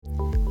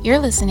You're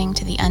listening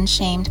to the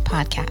Unshamed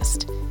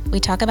podcast.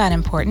 We talk about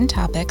important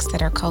topics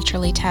that are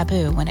culturally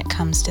taboo when it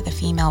comes to the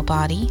female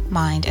body,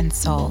 mind, and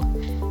soul.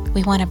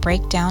 We want to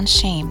break down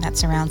shame that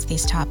surrounds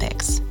these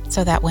topics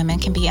so that women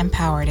can be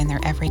empowered in their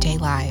everyday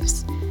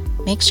lives.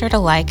 Make sure to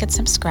like and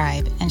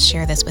subscribe and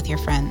share this with your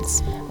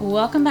friends.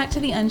 Welcome back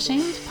to the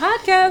Unshamed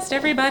podcast,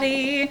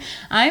 everybody.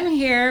 I'm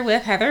here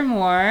with Heather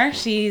Moore.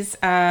 She's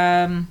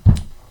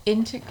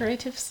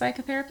integrative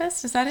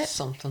psychotherapist, is that it?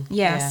 Something.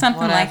 Yeah,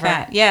 something whatever. Like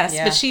that. Yes,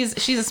 Yeah. but she's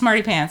a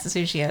smarty pants is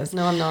who she is.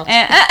 No, I'm not.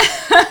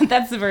 And,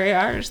 that's a very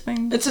Irish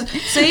thing.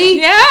 See?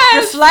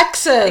 Yes.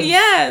 Reflexive.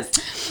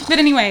 Yes. But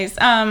anyways,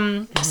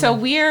 so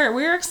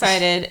we're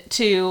excited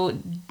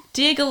to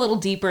dig a little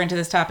deeper into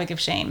this topic of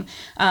shame.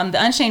 The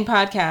Unshamed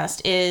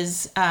podcast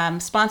is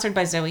sponsored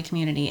by Zoe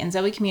Community, and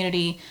Zoe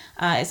Community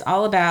is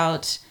all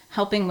about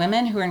helping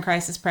women who are in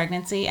crisis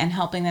pregnancy and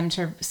helping them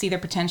to see their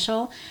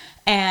potential.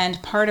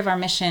 And part of our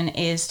mission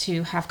is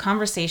to have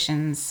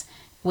conversations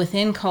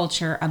within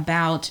culture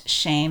about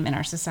shame in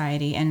our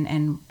society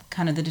and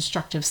kind of the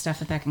destructive stuff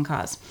that can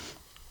cause.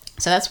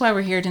 So that's why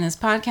we're here doing this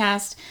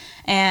podcast.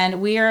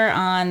 And we are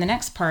on the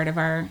next part of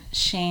our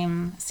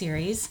shame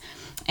series.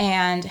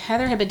 And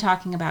Heather had been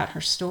talking about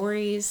her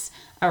stories,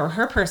 or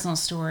her personal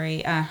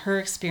story, her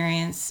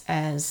experience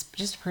as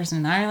just a person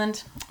in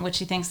Ireland, what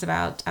she thinks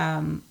about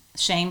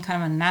shame kind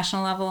of on a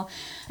national level,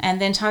 and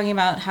then talking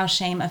about how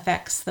shame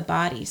affects the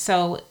body.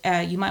 So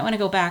you might want to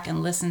go back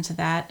and listen to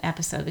that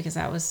episode because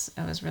that was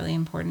really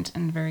important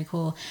and very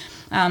cool.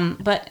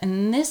 But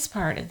in this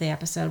part of the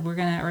episode, we're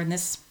gonna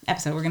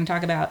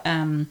talk about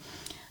some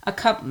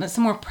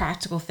more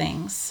practical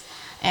things,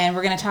 and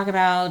we're gonna talk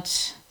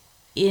about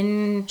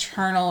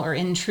internal or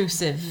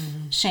intrusive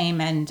shame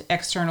and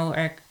external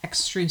or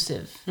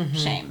extrusive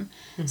shame.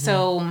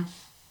 So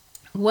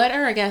what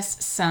are, I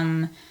guess,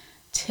 some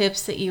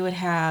tips that you would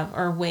have,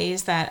 or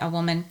ways that a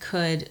woman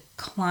could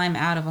climb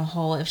out of a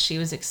hole if she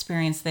was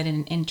experienced that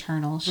in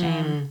internal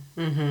shame?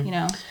 You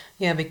know?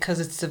 Yeah, because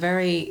it's a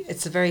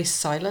very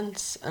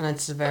silence and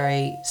it's a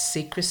very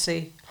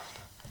secrecy.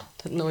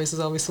 That noise is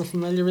always so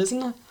familiar,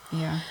 isn't it?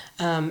 Yeah.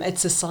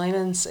 It's a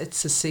silence,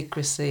 it's a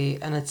secrecy,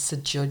 and it's a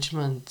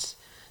judgment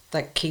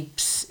that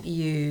keeps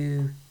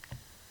you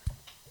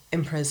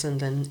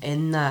imprisoned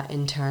in that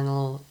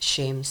internal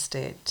shame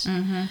state.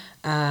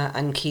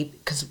 And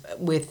because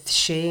with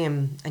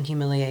shame and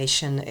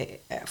humiliation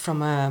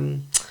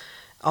from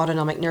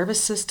autonomic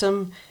nervous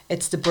system,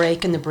 it's the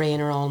brake and the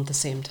brain are on at the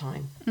same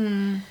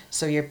time.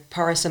 So your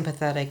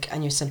parasympathetic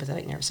and your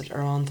sympathetic nervous system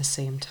are on at the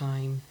same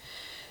time.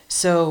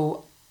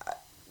 So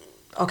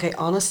okay,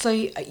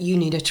 honestly, you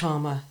need a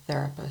trauma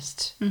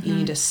therapist. You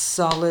need a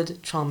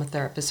solid trauma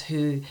therapist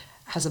who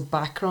has a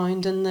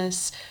background in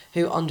this,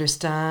 who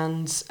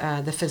understands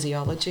the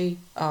physiology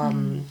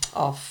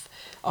of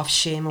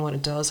shame and what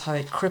it does, how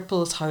it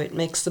cripples, how it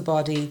makes the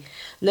body.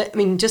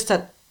 Just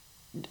that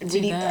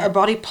really our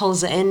body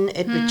pulls in,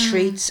 it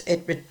retreats,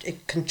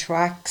 it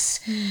contracts.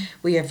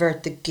 We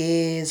avert the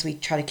gaze. We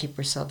try to keep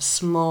ourselves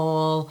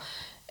small.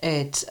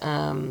 It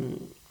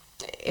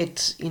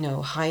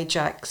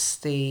hijacks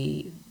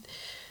the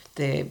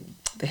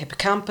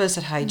hippocampus.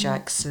 It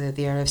hijacks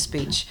the area of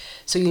speech.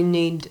 So you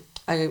need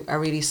a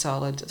really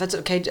solid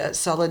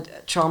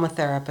trauma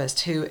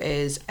therapist who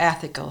is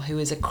ethical, who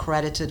is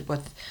accredited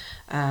with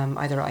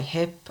either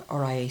IHIP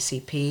or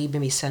IACP,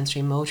 maybe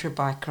sensory motor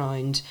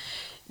background.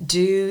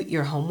 Do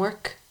your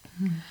homework.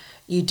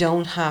 You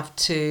don't have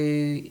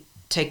to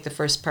take the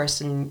first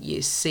person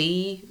you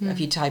see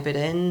if you type it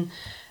in.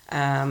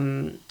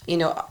 Often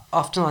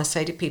I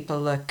say to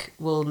people, look,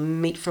 we'll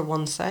meet for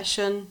one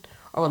session,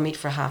 or we'll meet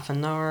for half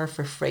an hour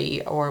for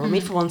free, or we'll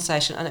meet for one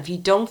session, and if you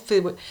don't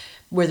feel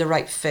we're the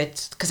right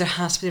fit, because there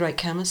has to be the right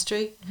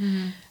chemistry,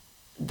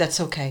 that's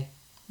okay.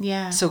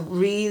 Yeah. So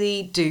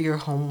really do your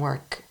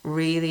homework,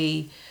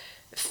 really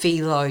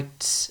feel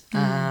out,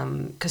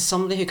 because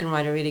somebody who can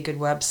write a really good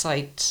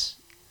website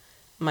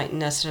might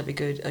necessarily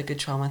be a good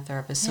trauma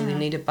therapist. So they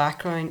need a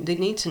background, they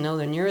need to know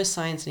their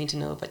neuroscience, they need to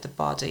know about the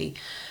body,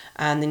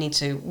 and they need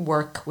to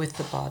work with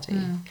the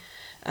body.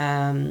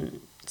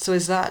 So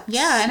is that...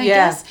 Yeah, and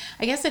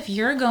I guess if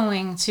you're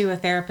going to a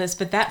therapist,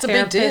 but that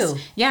therapist... It's a big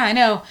deal. Yeah, I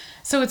know.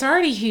 So it's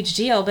already a huge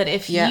deal, but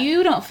if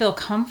you don't feel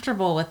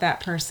comfortable with that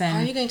person... How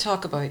are you going to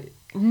talk about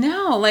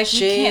No, like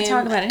shame, you can't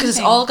talk about anything. Because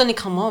it's all going to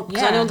come up.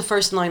 Because Yeah. I know the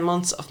first 9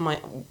 months of my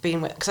being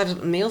with... Because I was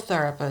a male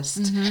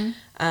therapist,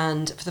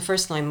 and for the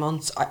first 9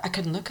 months, I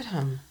couldn't look at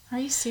him. Are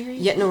you serious?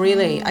 Yeah, no,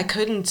 really. I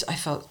couldn't. I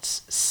felt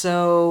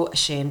so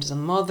ashamed as a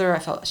mother. I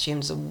felt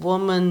ashamed as a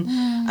woman.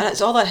 And it's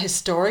all that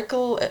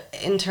historical,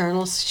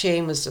 internal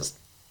shame was just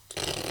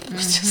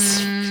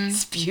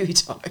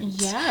spewed out.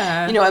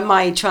 Yeah. And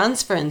my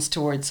transference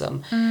towards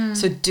them.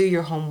 So do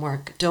your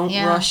homework. Don't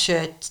rush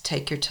it.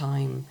 Take your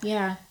time.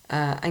 Yeah.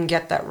 And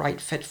get that right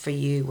fit for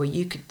you, where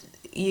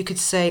you could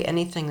say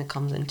anything that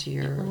comes into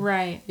your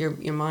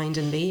mind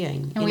and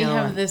being. And we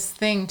have this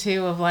thing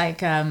too of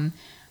like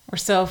we're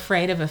so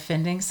afraid of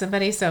offending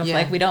somebody. So if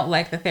like we don't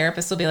like the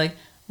therapist, we'll be like,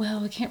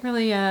 Well, we can't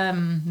really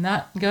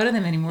not go to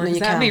them anymore because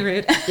you that'd be can.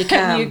 rude. You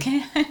can. You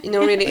can.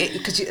 Really,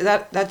 because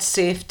that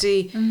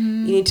safety, you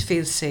need to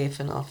feel safe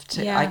enough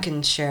to, Yeah. I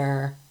can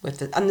share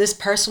with it. And this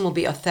person will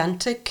be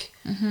authentic.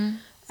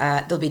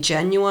 Mm-hmm. They'll be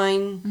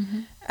genuine.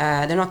 Mm-hmm.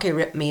 They're not going to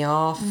rip me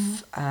off.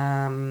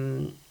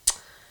 And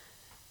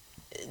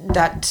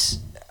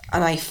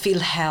I feel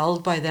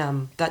held by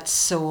them. That's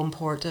so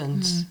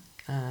important.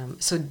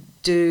 So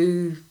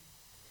do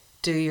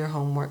your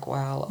homework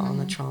well on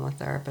a trauma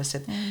therapist.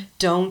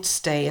 Don't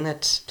stay in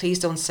it. Please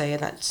don't stay in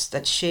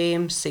that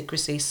shame,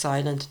 secrecy,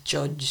 silent,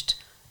 judged.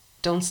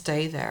 Don't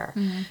stay there.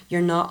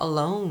 You're not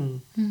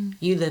alone.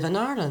 You live in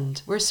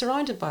Ireland. We're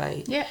surrounded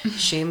by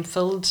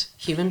shame-filled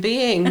human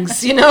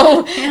beings, you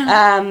know.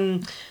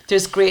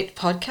 There's great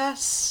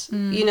podcasts,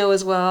 you know,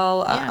 as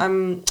well.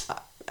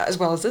 As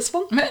well as this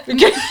one.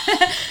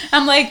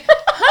 I'm like,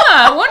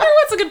 I wonder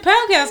what's a good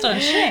podcast on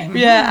shame.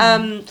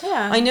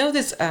 I know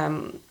this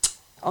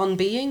On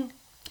Being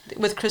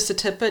with Krista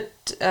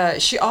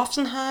Tippett. She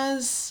often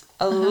has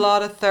a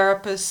lot of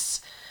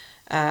therapists.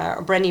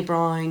 Brené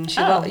Brown.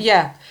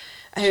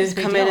 Who's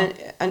come in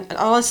and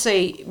I want to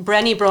say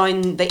Brené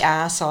Brown, the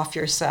ass off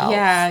yourself.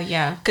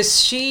 Yeah. Because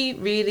she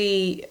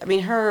really, I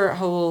mean, her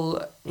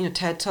whole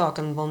TED talk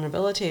on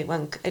vulnerability, it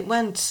went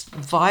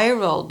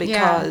viral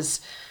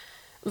because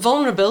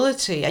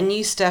vulnerability and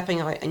you stepping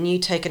out and you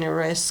taking a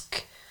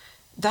risk,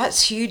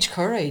 that's huge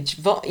courage.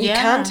 You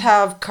can't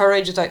have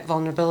courage without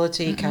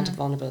vulnerability. You can't have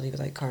vulnerability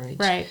without courage.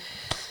 Right.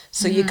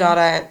 So you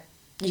gotta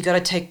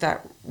take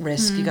that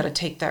risk. You gotta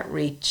take that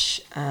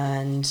reach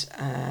and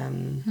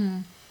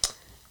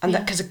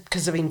that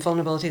because I mean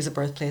vulnerability is a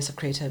birthplace of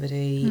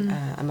creativity,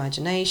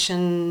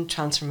 imagination,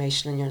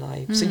 transformation in your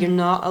life. So you're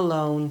not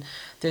alone.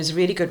 There's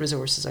really good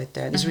resources out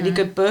there. There's really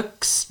good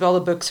books. All the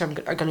books are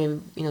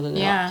going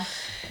to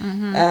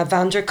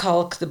Van der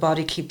Kolk, The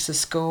Body Keeps a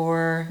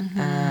Score.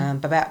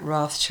 Babette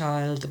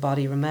Rothschild, The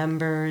Body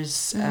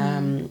Remembers.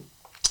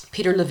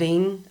 Peter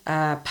Levine,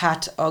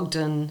 Pat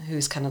Ogden,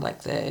 who's kind of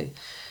like the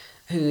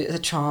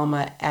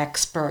trauma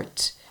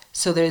expert.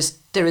 So there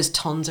is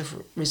tons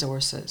of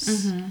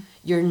resources.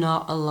 You're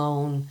not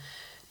alone.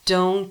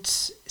 Don't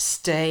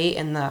stay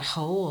in that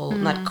hole,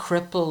 in that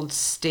crippled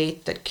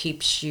state that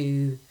keeps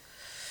you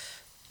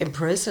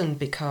imprisoned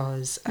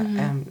because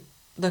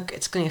look,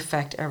 it's going to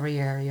affect every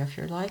area of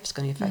your life. It's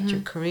going to affect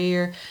your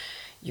career,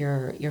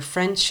 your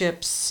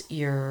friendships,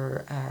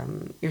 your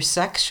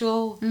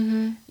sexual,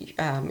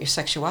 your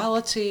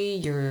sexuality,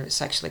 your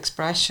sexual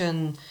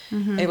expression.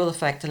 It will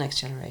affect the next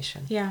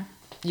generation. Yeah,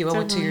 you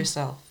owe it to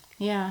yourself.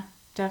 Yeah,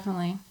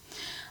 definitely.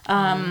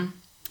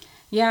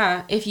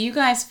 If you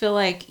guys feel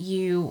like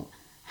you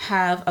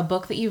have a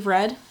book that you've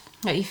read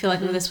that you feel like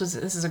this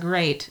is a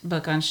great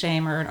book on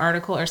shame or an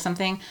article or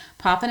something,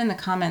 pop it in the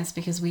comments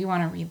because we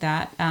want to read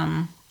that.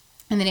 And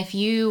then if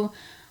you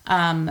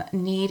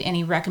need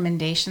any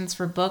recommendations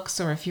for books,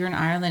 or if you're in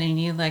Ireland and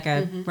you need like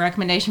a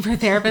recommendation for a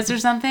therapist or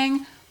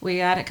something, we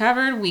got it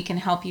covered. We can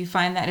help you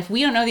find that. If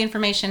we don't know the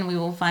information, we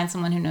will find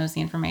someone who knows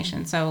the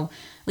information. So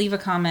leave a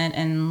comment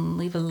and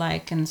leave a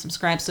like and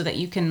subscribe so that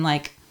you can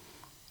like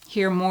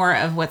hear more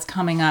of what's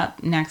coming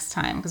up next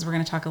time, because we're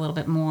going to talk a little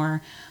bit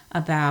more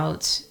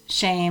about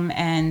shame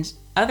and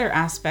other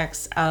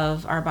aspects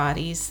of our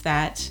bodies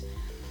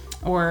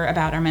or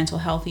about our mental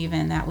health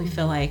even, that we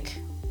feel like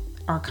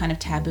are kind of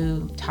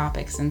taboo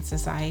topics in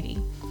society.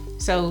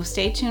 So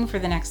stay tuned for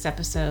the next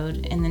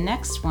episode. In the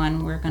next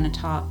one, we're going to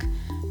talk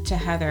to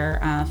Heather,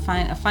 a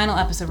final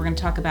episode. We're going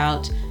to talk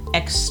about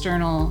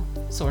external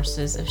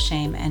sources of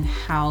shame and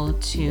how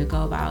to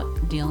go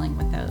about dealing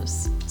with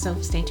those. So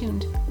stay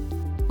tuned.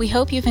 We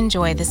hope you've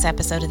enjoyed this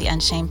episode of the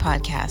Unshamed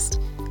Podcast.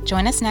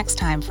 Join us next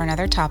time for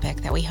another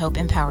topic that we hope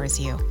empowers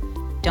you.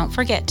 Don't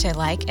forget to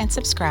like and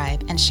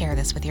subscribe and share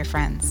this with your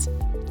friends.